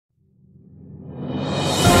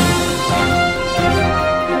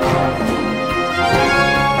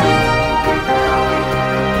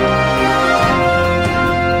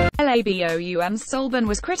Laboum's Solbin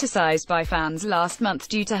was criticized by fans last month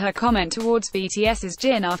due to her comment towards BTS's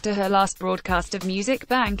Jin after her last broadcast of Music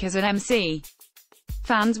Bank as an MC.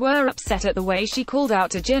 Fans were upset at the way she called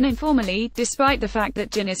out to Jin informally, despite the fact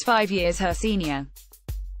that Jin is 5 years her senior.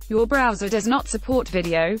 Your browser does not support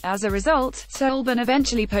video. As a result, Solbin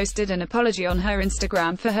eventually posted an apology on her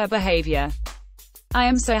Instagram for her behavior. I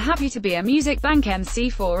am so happy to be a Music Bank MC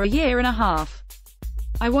for a year and a half.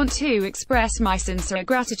 I want to express my sincere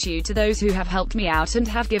gratitude to those who have helped me out and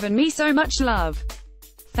have given me so much love.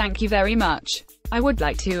 Thank you very much. I would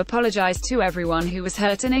like to apologize to everyone who was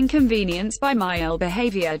hurt and inconvenienced by my ill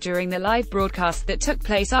behavior during the live broadcast that took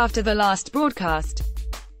place after the last broadcast.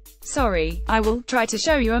 Sorry, I will try to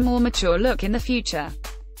show you a more mature look in the future.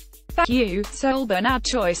 Thank you. Solbin ad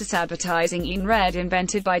choices advertising in red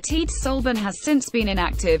invented by Teeds. Solbin has since been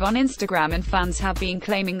inactive on Instagram and fans have been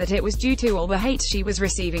claiming that it was due to all the hate she was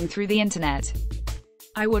receiving through the internet.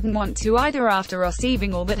 I wouldn't want to either after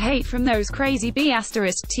receiving all that hate from those crazy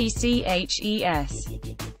b*TCHES.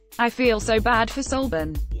 I feel so bad for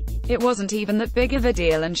Solbin. It wasn't even that big of a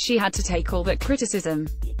deal and she had to take all that criticism.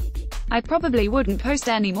 I probably wouldn't post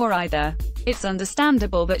anymore either. It's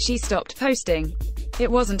understandable that she stopped posting.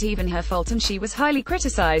 It wasn't even her fault and she was highly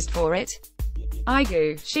criticized for it.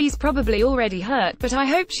 She's probably already hurt, but I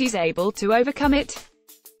hope she's able to overcome it.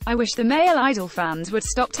 I wish the male idol fans would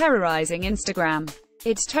stop terrorizing Instagram.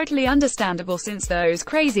 It's totally understandable since those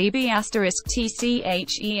crazy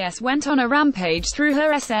b*TCHES went on a rampage through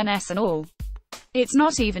her SNS and all. It's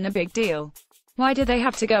not even a big deal. Why do they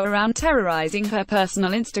have to go around terrorizing her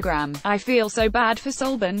personal Instagram? I feel so bad for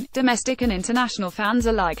Solbin. Domestic and international fans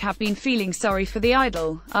alike have been feeling sorry for the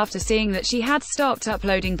idol, after seeing that she had stopped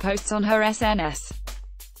uploading posts on her SNS.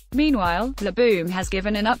 Meanwhile, Laboum has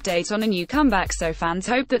given an update on a new comeback, so fans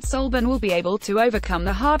hope that Solbin will be able to overcome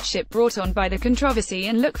the hardship brought on by the controversy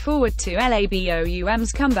and look forward to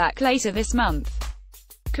Laboum's comeback later this month.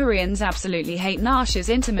 Koreans absolutely hate Nasha's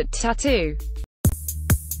intimate tattoo.